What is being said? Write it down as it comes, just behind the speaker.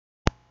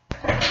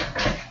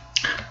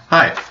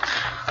Hi.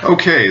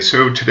 Okay,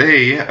 so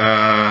today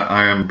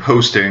I am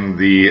posting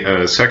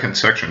the second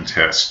section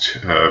test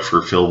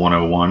for Phil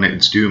 101.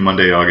 It's due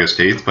Monday, August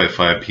 8th by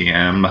 5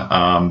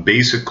 p.m.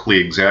 Basically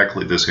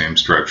exactly the same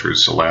structure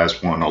as the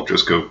last one. I'll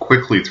just go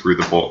quickly through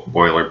the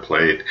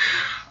boilerplate.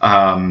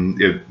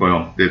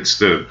 It's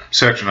the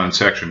section on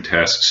section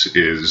tests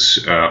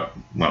is,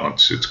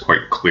 it's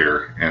quite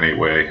clear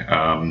anyway.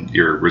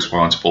 You're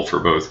responsible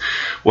for both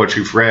what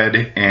you've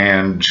read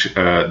and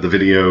the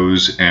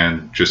videos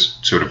and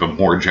just sort of a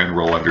more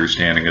general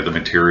understanding of the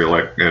material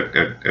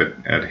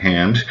at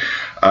hand.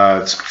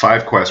 It's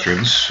 5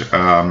 questions.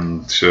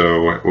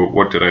 So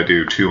what did I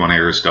do? 2 on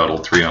Aristotle,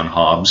 3 on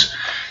Hobbes.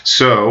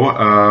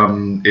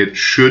 So it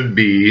should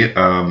be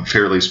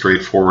fairly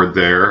straightforward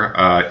there.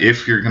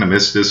 If you're going to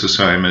miss this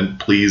assignment,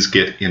 please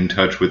get in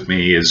touch with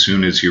me as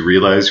soon as you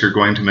realize you're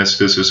going to miss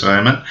this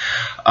assignment.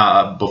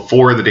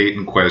 Before the date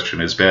in question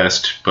is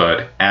best,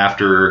 but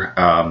after,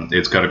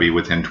 it's got to be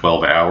within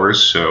 12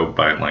 hours, so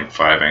by like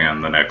 5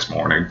 a.m. the next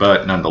morning.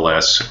 But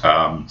nonetheless,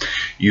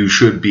 you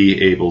should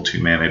be able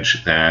to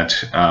manage that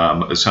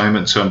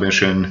assignment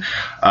submission.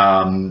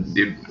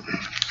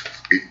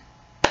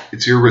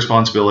 It's your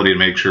responsibility to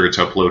make sure it's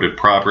uploaded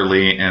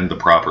properly and the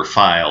proper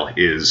file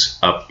is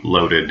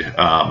uploaded,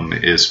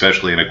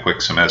 especially in a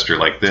quick semester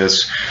like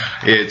this.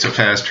 It's a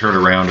fast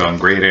turnaround on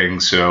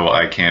grading, so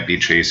I can't be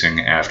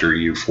chasing after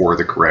you for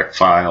the correct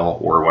file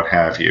or what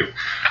have you.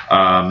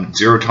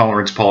 Zero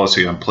tolerance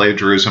policy on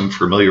plagiarism.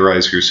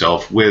 Familiarize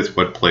yourself with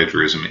what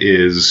plagiarism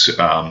is.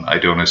 I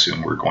don't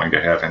assume we're going to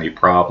have any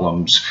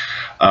problems,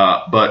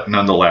 but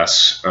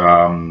nonetheless,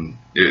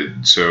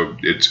 so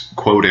it's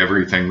quote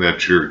everything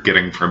that you're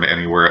getting from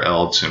anywhere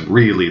else, and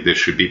really this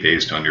should be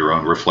based on your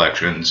own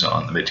reflections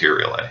on the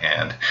material at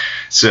hand.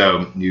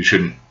 So you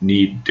shouldn't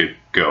need to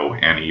go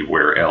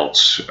anywhere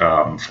else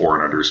for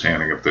an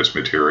understanding of this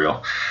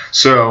material.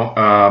 So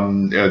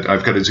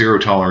I've got a zero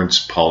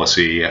tolerance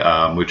policy,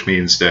 which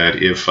means that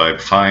if I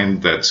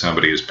find that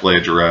somebody has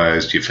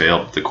plagiarized, you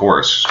failed the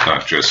course,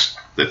 not just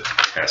the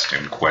test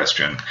in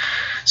question.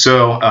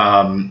 So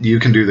you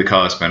can do the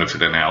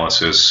cost-benefit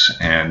analysis,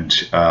 and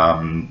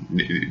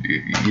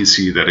you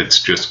see that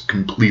it's just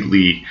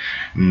completely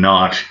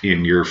not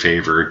in your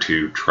favor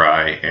to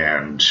try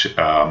and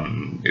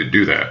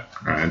do that.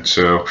 Right?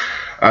 So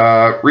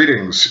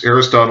readings: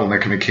 Aristotle,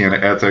 Nicomachean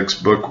Ethics,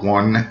 Book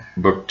 1,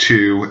 Book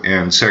 2,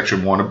 and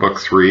Section 1 of Book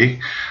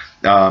 3.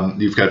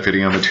 You've got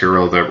video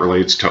material that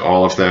relates to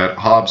all of that.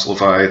 Hobbes,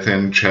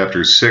 Leviathan,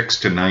 chapters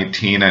 6 to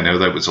 19. I know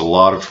that was a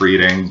lot of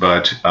reading,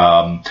 but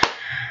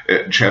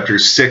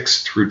chapters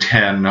 6 through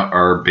 10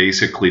 are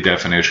basically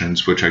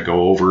definitions, which I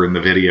go over in the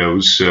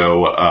videos.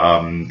 So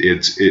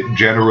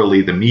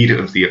generally the meat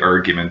of the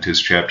argument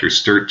is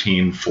chapters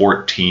 13,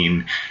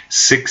 14,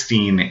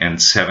 16, and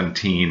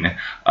 17.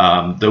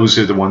 Those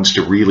are the ones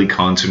to really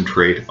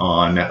concentrate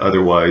on.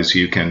 Otherwise,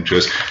 you can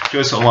just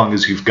as long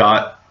as you've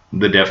got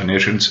the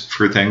definitions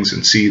for things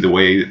and see the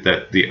way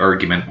that the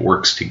argument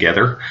works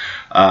together,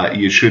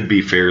 you should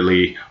be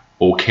fairly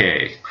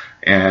okay.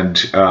 And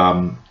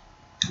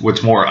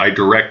what's more, I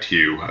direct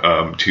you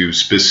to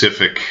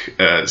specific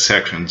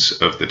sections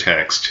of the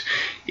text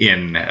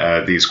in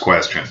these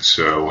questions.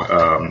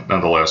 So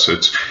nonetheless,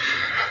 it's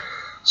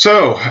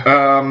so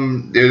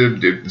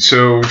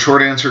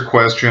short answer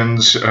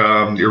questions.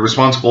 You're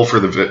responsible for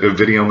the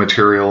video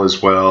material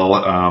as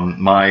well.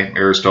 My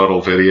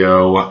Aristotle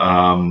video,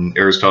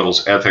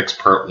 Aristotle's Ethics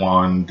Part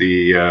 1,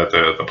 the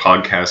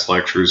podcast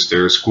lectures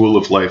there, School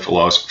of Life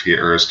Philosophy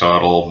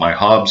Aristotle, my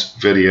Hobbes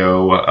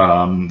video,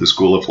 the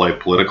School of Life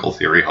Political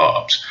Theory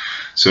Hobbes.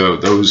 So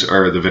those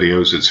are the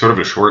videos. It's sort of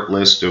a short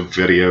list of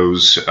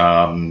videos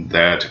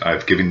that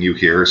I've given you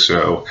here,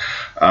 so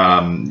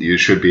you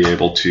should be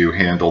able to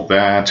handle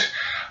that.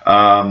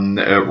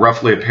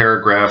 Roughly a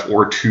paragraph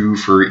or 2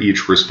 for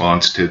each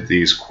response to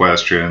these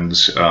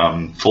questions.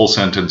 Full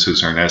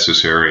sentences are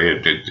necessary.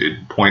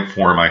 At point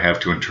form, I have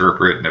to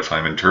interpret, and if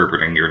I'm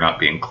interpreting, you're not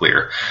being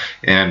clear.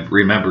 And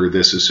remember,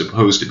 this is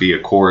supposed to be a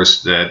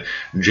course that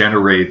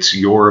generates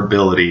your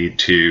ability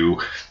to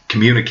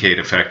communicate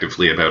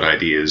effectively about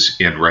ideas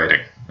in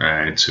writing,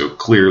 right? So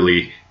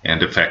clearly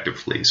and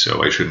effectively.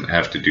 So I shouldn't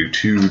have to do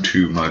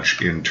too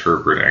much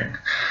interpreting.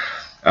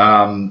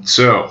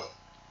 So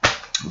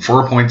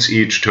 4 points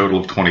each,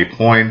 total of 20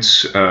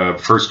 points.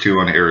 First 2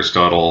 on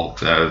Aristotle,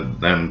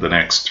 then the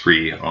next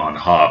 3 on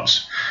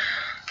Hobbes.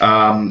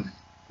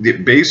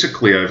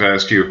 Basically, I've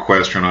asked you a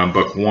question on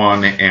Book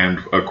 1 and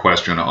a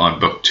question on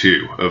Book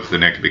 2 of the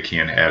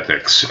Nicomachean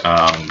Ethics.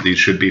 These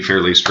should be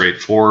fairly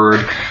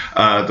straightforward.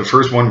 The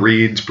first one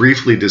reads,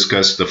 briefly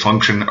discuss the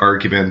function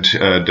argument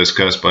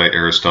discussed by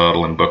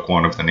Aristotle in Book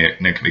 1 of the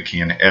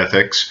Nicomachean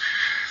Ethics.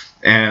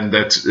 And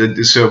that's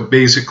so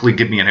basically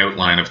give me an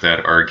outline of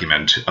that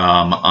argument.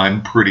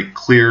 I'm pretty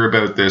clear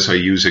about this. I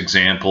use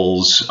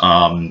examples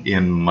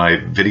in my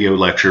video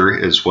lecture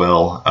as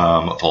well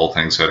of all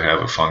things that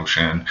have a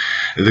function.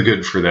 The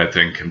good for that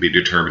thing can be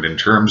determined in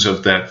terms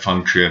of that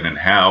function, and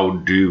how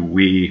do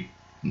we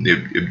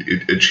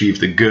achieve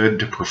the good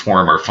to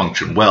perform our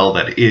function well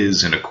that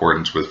is in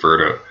accordance with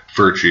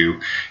virtue,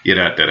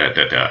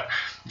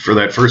 For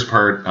that first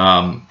part,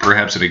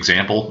 perhaps an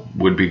example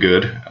would be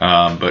good,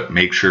 but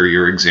make sure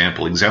your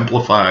example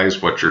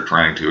exemplifies what you're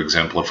trying to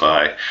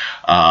exemplify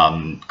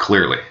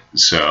clearly.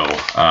 So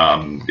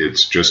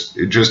it's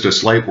just a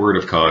slight word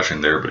of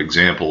caution there, but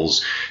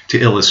examples to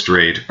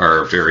illustrate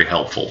are very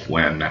helpful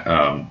when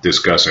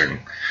discussing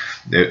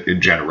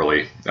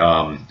generally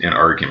an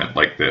argument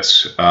like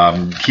this.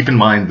 Keep in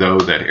mind, though,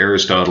 that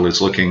Aristotle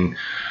is looking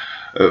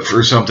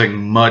for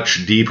something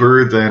much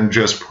deeper than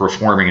just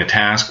performing a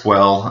task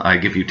well. I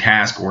give you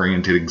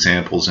task-oriented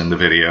examples in the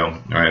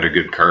video. Right? A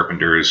good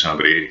carpenter is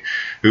somebody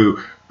who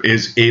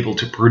is able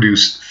to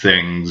produce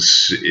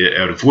things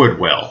out of wood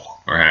well.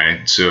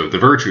 Right, so the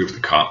virtue of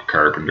the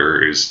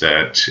carpenter is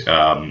that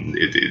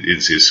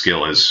it's his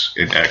skill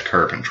at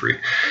carpentry.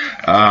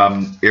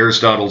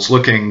 Aristotle's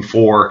looking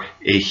for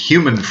a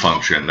human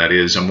function, that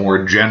is, a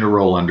more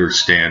general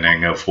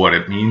understanding of what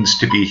it means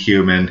to be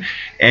human,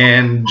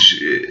 and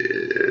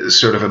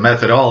sort of a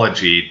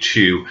methodology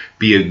to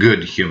be a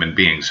good human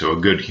being. So a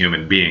good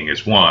human being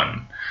is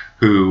one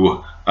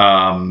who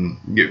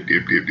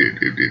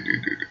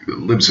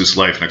lives his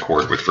life in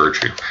accord with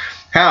virtue.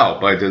 How,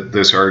 by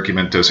this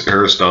argument, does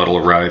Aristotle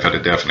arrive at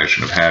a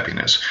definition of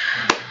happiness?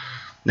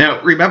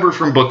 Now, remember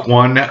from Book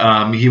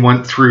 1, he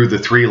went through the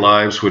 3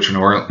 lives, which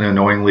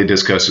annoyingly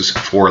discusses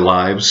 4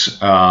 lives,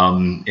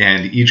 and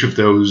each of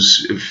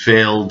those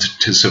failed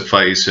to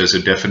suffice as a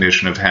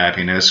definition of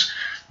happiness.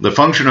 The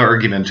function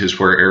argument is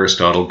where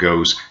Aristotle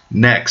goes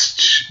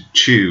next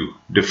to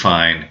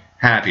define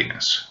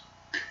happiness.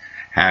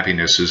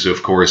 Happiness is,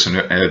 of course, an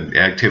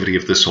activity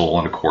of the soul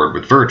in accord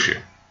with virtue.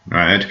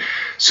 Right?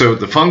 So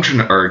the function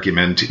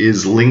argument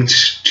is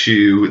linked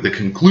to the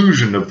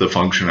conclusion of the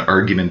function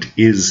argument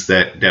is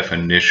that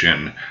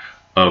definition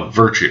of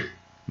virtue.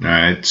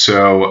 Right?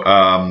 So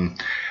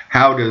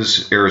how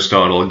does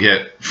Aristotle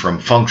get from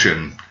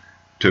function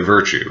to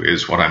virtue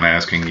is what I'm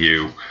asking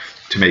you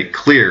to make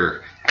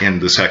clear in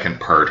the second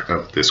part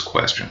of this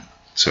question.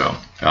 So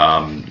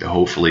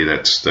hopefully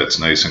that's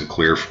nice and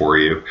clear for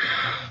you.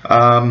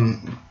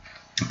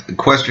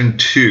 Question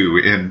 2.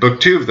 In Book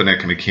 2 of the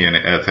Nicomachean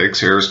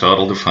Ethics,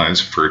 Aristotle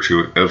defines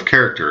virtue of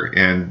character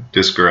and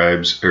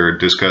describes or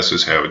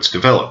discusses how it's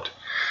developed.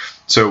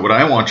 So what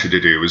I want you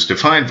to do is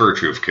define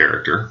virtue of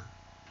character,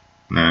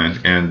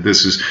 and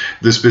this is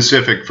the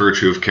specific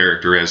virtue of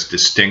character as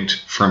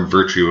distinct from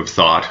virtue of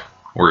thought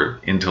or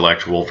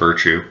intellectual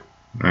virtue.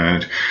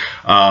 Right?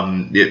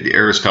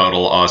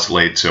 Aristotle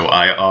oscillates, so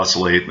I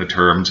oscillate in the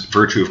terms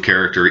virtue of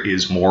character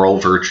is moral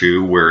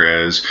virtue,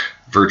 whereas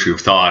virtue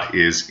of thought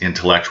is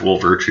intellectual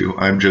virtue.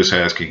 I'm just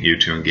asking you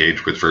to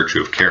engage with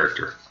virtue of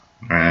character.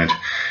 Right?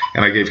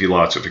 And I gave you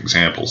lots of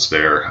examples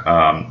there.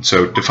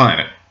 So define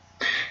it.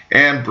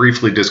 And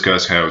briefly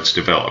discuss how it's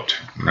developed.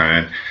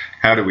 Right?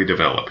 How do we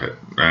develop it?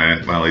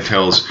 Right? Well, he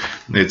tells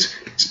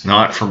it's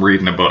not from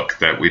reading a book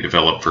that we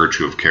develop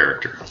virtue of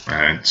character.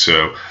 Right?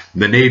 So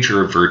the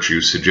nature of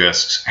virtue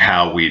suggests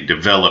how we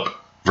develop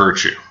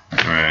virtue.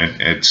 Right?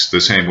 It's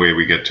the same way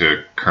we get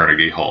to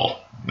Carnegie Hall.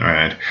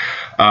 Right?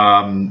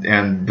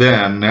 And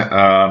then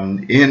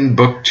in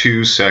Book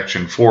 2,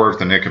 Section 4 of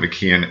the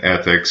Nicomachean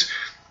Ethics,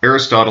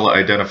 Aristotle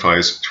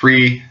identifies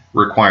 3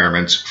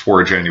 requirements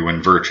for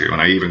genuine virtue.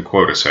 And I even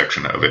quote a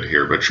section of it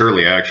here, but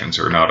surely actions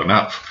are not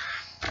enough.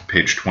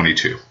 Page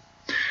 22.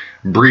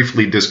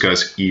 Briefly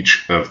discuss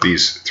each of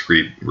these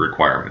 3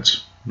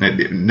 requirements.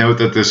 Note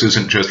that this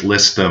isn't just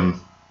list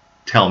them,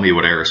 tell me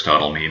what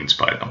Aristotle means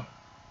by them.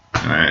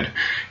 Right?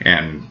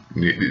 And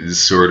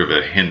sort of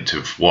a hint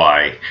of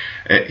why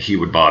he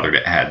would bother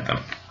to add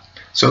them.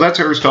 So that's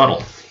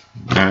Aristotle.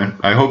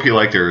 I hope you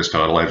liked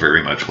Aristotle. I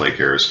very much like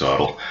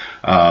Aristotle.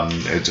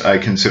 I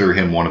consider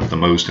him one of the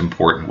most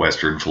important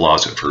Western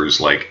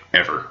philosophers, like,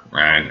 ever.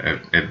 Right?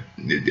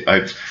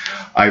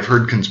 I've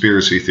heard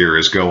conspiracy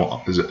theorists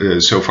go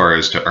so far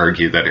as to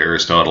argue that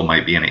Aristotle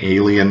might be an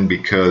alien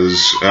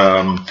because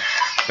of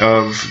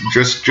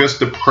just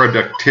the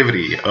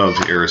productivity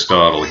of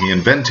Aristotle. He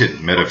invented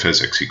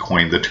metaphysics. He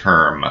coined the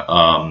term.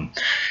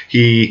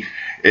 He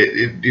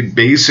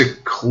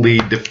basically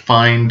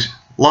defined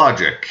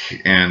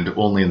logic, and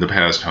only in the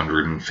past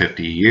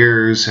 150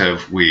 years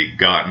have we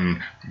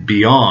gotten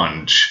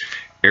beyond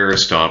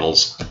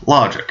Aristotle's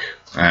logic.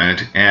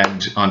 Right?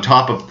 And on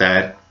top of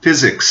that,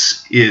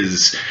 physics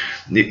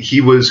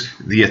he was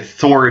the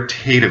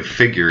authoritative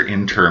figure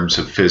in terms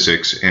of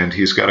physics, and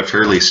he's got a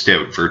fairly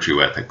stout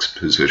virtue ethics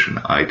position,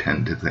 I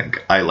tend to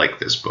think. I like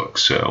this book,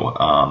 so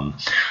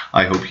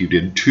I hope you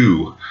did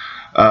too.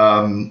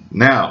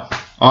 Now,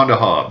 on to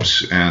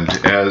Hobbes, and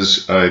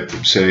as I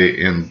say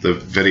in the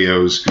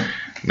videos,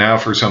 now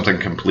for something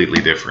completely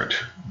different.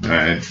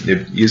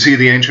 You see,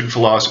 the ancient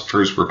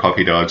philosophers were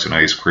puppy dogs and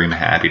ice cream,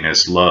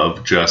 happiness,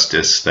 love,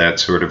 justice,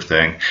 that sort of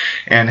thing,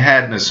 and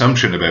had an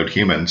assumption about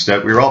humans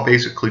that we were all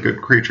basically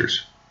good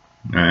creatures.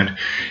 Right?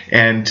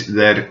 And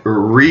that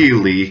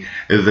really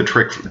the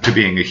trick to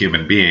being a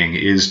human being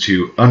is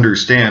to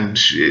understand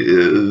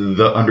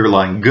the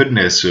underlying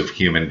goodness of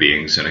human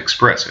beings and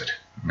express it.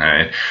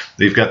 Right?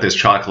 They've got this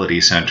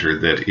chocolatey center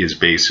that is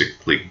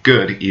basically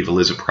good. Evil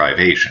is a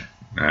privation.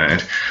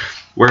 Right?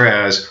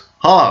 Whereas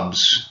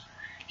Hobbes,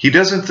 he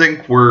doesn't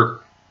think we're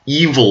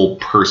evil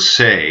per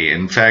se.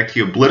 In fact,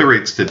 he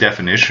obliterates the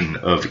definition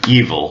of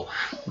evil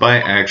by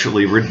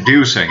actually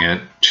reducing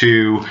it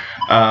to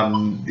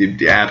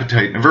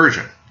appetite and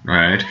aversion.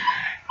 Right?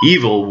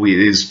 Evil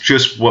is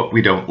just what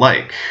we don't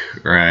like.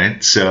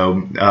 Right?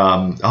 So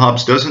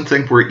Hobbes doesn't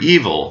think we're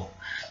evil.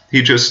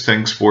 He just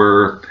thinks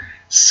we're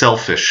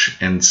selfish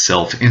and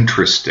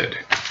self-interested.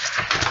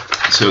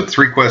 So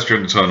 3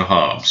 questions on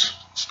Hobbes.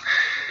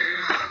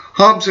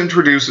 Hobbes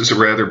introduces a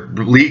rather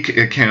bleak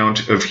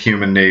account of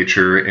human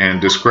nature and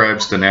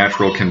describes the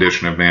natural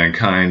condition of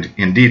mankind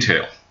in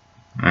detail.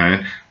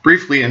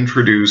 Briefly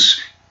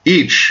introduce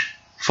each,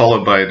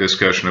 followed by a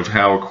discussion of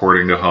how,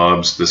 according to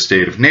Hobbes, the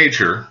state of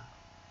nature,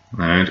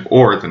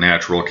 or the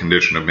natural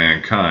condition of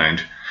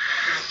mankind,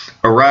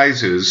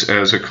 arises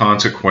as a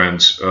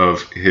consequence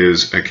of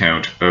his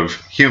account of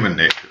human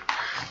nature.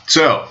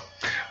 So,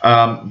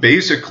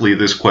 basically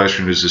this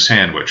question is a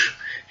sandwich.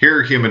 Here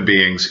are human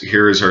beings,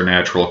 here is our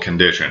natural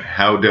condition.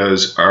 How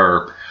does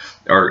our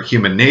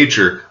human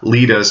nature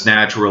lead us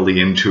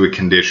naturally into a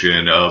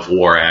condition of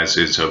war as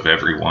is of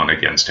everyone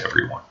against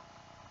everyone?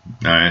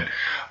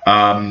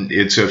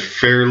 It's a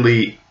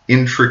fairly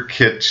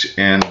intricate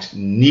and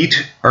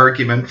neat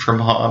argument from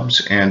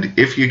Hobbes, and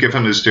if you give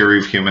him his theory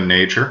of human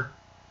nature,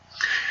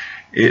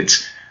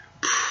 it's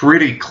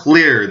pretty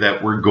clear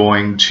that we're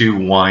going to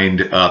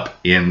wind up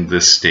in the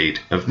state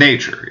of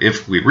nature.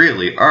 If we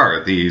really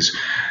are these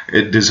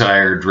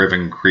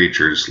desire-driven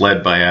creatures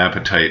led by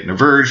appetite and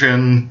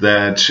aversion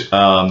that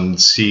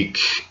seek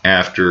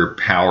after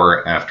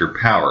power after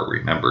power.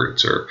 Remember,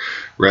 it's our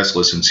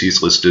restless and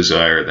ceaseless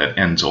desire that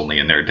ends only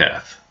in their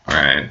death. All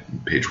right,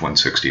 page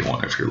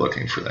 161 if you're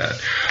looking for that.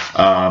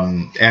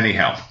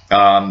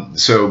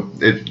 So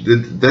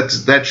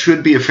that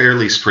should be a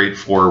fairly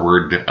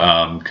straightforward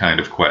kind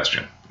of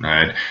question.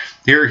 Right?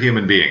 Here are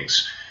human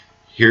beings.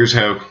 Here's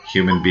how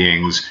human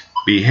beings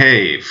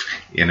behave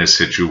in a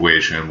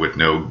situation with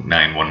no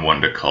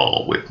 911 to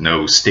call, with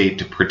no state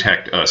to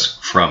protect us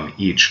from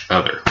each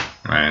other.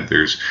 Right?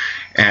 He's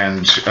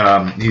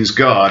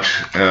got,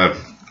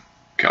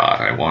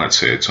 I want to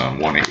say it's on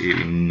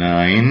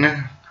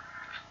 189.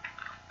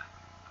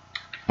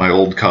 My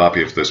old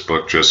copy of this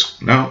book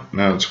just, no,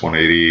 it's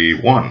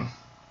 181,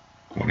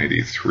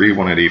 183,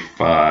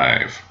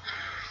 185.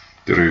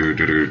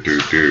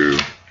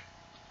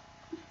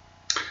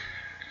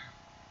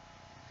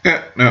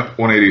 Yeah, no,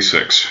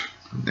 186.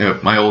 Yeah,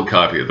 my old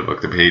copy of the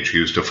book, the page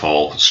used to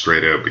fall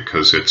straight out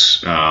because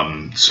it's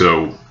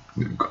so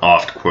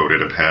oft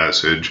quoted a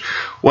passage.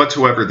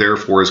 Whatsoever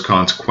therefore is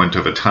consequent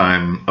of a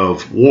time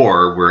of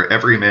war, where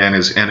every man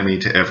is enemy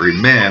to every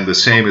man, the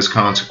same is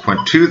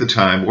consequent to the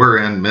time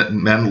wherein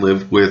men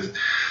live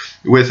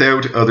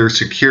without other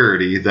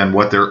security than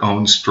what their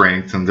own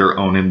strength and their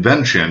own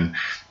invention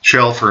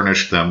shall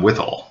furnish them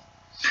withal.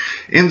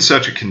 In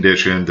such a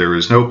condition, there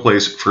is no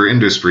place for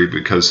industry,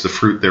 because the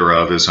fruit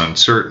thereof is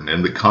uncertain,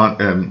 and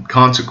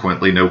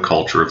consequently no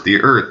culture of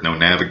the earth, no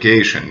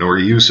navigation, nor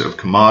use of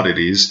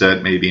commodities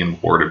that may be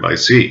imported by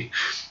sea,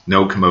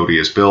 no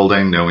commodious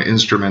building, no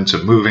instruments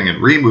of moving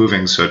and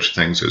removing such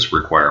things as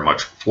require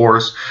much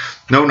force,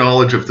 no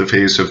knowledge of the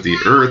face of the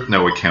earth,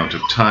 no account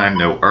of time,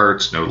 no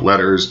arts, no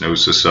letters, no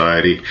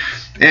society,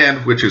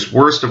 and, which is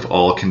worst of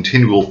all,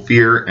 continual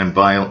fear and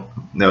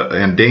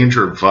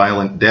danger of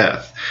violent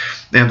death.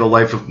 And the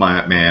life of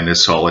man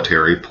is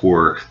solitary,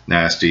 poor,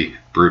 nasty,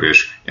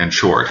 brutish, and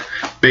short.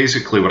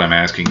 Basically, what I'm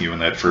asking you in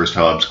that first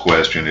Hobbes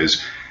question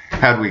is,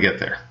 how do we get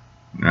there?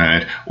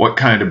 Right? What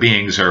kind of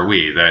beings are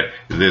we that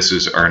this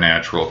is our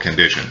natural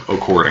condition,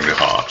 according to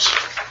Hobbes?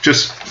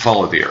 Just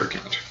follow the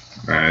argument.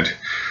 Right?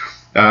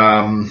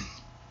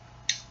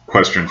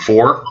 Question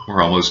 4,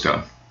 we're almost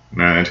done.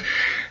 Right?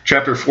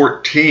 Chapter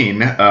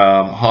 14,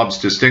 Hobbes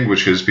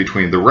distinguishes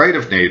between the right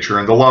of nature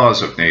and the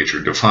laws of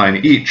nature. Define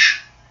each.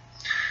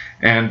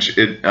 And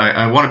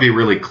I want to be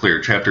really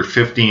clear. Chapter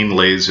 15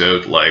 lays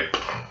out like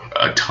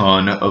a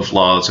ton of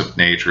laws of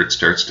nature. It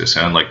starts to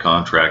sound like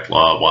contract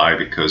law. Why?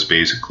 Because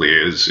basically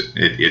it's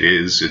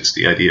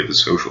the idea of a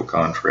social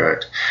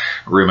contract.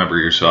 Remember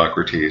your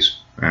Socrates.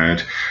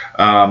 Right?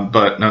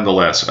 But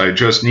nonetheless, I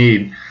just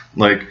need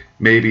like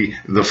maybe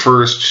the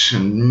first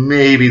and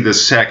maybe the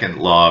second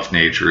law of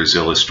nature as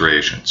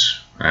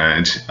illustrations.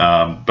 Right?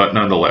 But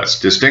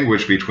nonetheless,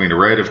 distinguish between the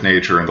right of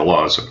nature and the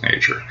laws of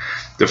nature.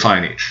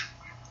 Define each.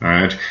 All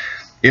right.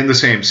 In the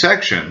same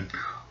section,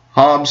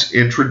 Hobbes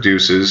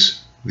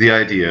introduces the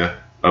idea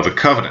of a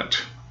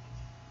covenant.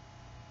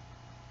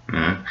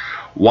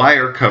 Why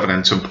are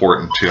covenants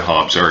important to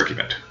Hobbes'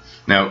 argument?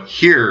 Now,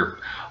 here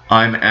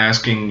I'm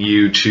asking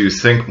you to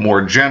think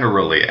more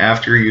generally.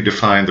 After you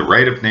define the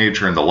right of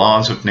nature and the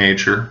laws of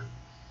nature,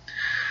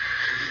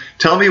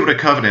 tell me what a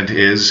covenant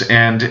is,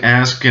 and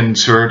ask in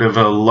sort of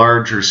a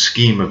larger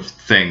scheme of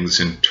things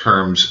in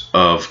terms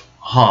of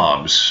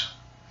Hobbes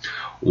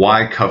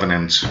why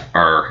covenants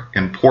are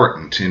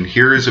important. And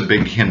here is a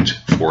big hint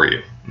for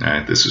you.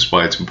 This is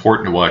why it's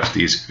important to watch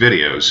these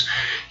videos.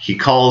 He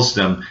calls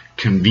them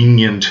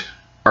convenient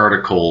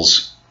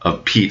articles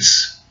of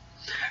peace.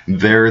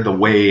 They're the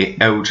way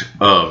out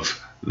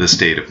of the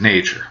state of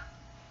nature.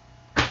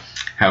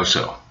 How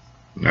so? All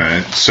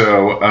right.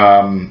 So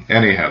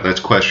anyhow, that's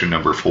question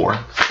number 4.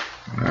 All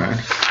right.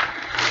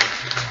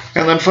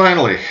 And then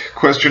finally,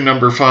 question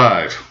number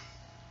 5.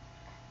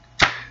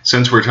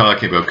 Since we're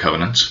talking about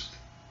covenants,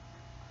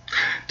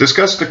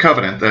 discuss the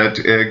covenant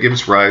that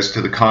gives rise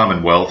to the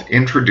Commonwealth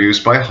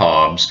introduced by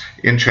Hobbes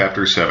in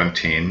Chapter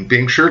 17,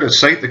 being sure to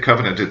cite the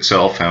covenant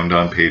itself found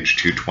on page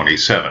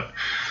 227.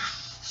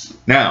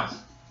 Now,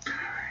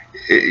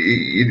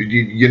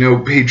 you know,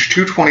 page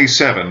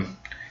 227,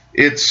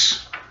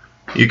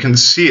 you can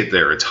see it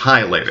there, it's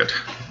highlighted,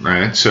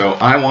 right? So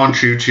I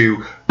want you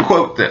to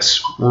quote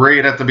this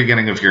right at the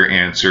beginning of your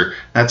answer.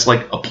 That's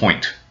like a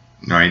point,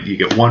 right? You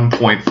get 1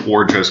 point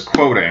for just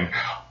quoting.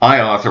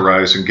 I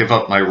authorize and give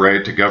up my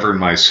right to govern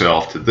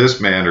myself to this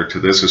man or to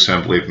this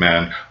assembly of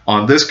men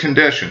on this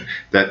condition,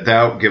 that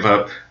thou give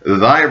up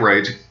thy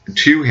right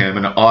to him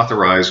and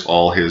authorize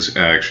all his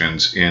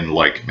actions in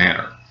like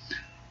manner.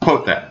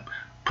 Quote that.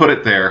 Put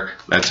it there.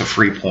 That's a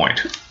free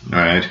point. All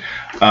right.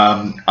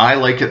 I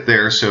like it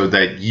there so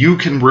that you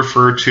can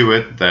refer to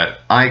it, that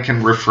I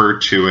can refer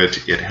to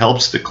it. It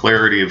helps the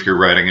clarity of your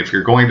writing. If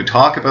you're going to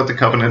talk about the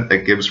covenant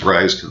that gives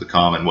rise to the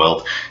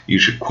Commonwealth, you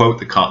should quote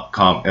the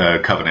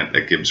covenant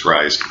that gives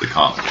rise to the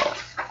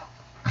Commonwealth.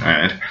 All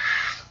right.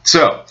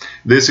 So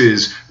this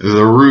is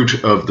the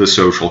root of the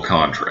social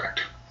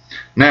contract.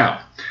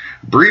 Now,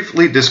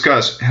 briefly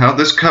discuss how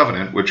this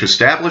covenant, which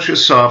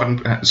establishes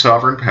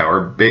sovereign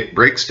power,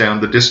 breaks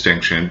down the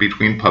distinction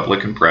between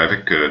public and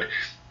private good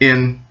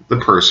in the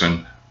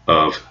person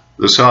of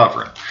the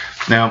sovereign.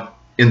 Now,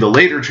 in the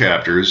later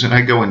chapters, and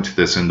I go into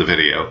this in the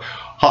video,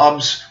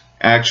 Hobbes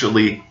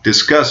actually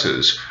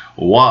discusses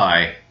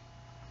why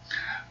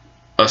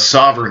a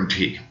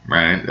sovereignty,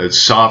 right, a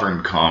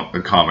sovereign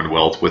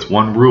commonwealth with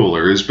one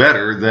ruler is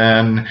better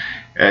than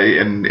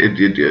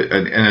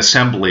an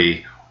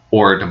assembly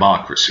or a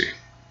democracy,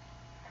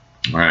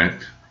 right?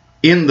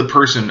 In the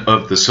person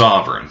of the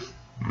sovereign,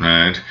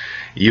 right,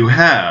 you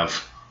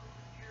have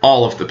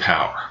all of the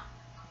power,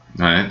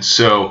 right?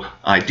 So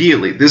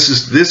ideally, this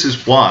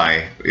is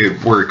why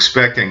we're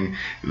expecting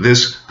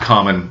this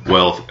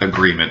Commonwealth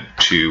agreement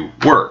to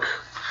work.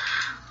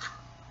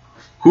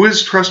 Who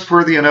is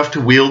trustworthy enough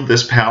to wield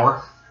this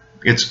power?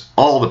 It's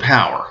all the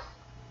power,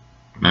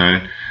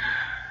 right,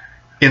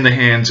 in the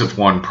hands of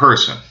one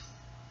person.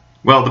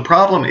 Well, the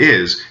problem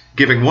is,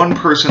 giving one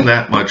person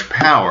that much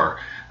power,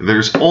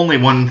 there's only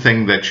one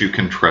thing that you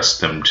can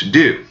trust them to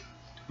do,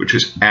 which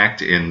is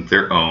act in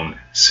their own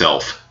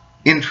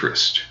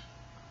self-interest.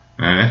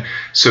 Right?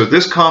 So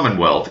this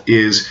Commonwealth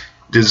is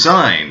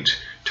designed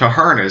to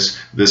harness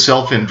the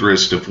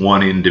self-interest of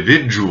one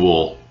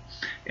individual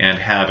and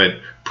have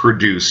it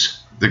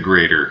produce the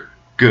greater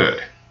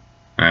good.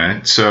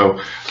 Right?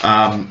 So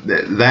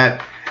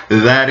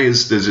that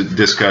is the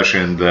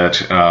discussion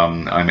that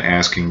I'm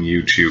asking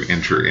you to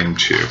enter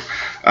into.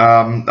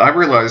 I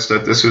realize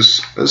that this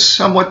is a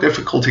somewhat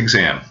difficult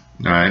exam,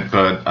 right?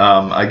 But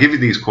I give you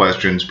these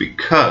questions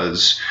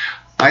because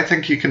I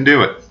think you can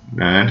do it.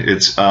 Right?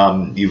 It's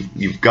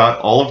you've got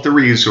all of the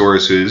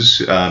resources.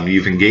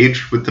 You've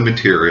engaged with the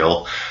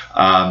material.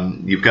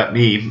 You've got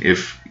me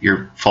if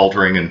you're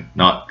faltering and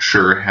not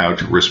sure how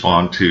to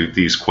respond to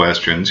these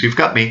questions. You've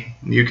got me.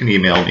 You can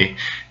email me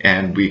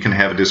and we can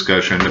have a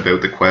discussion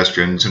about the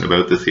questions and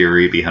about the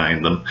theory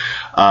behind them.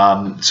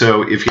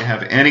 So if you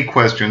have any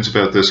questions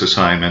about this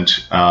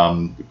assignment,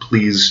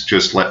 please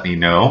just let me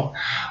know.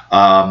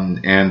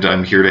 And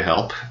I'm here to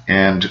help.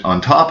 And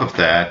on top of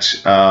that,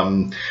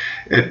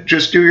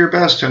 just do your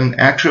best, and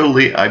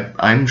actually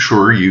I'm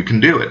sure you can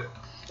do it.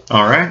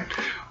 All right?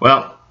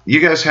 Well,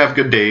 you guys have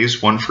good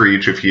days, one for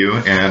each of you,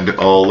 and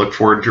I'll look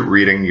forward to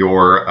reading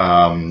your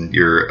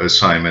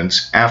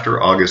assignments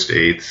after August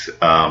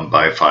 8th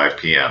by 5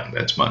 p.m.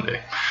 That's Monday.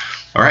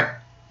 All right.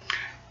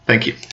 Thank you.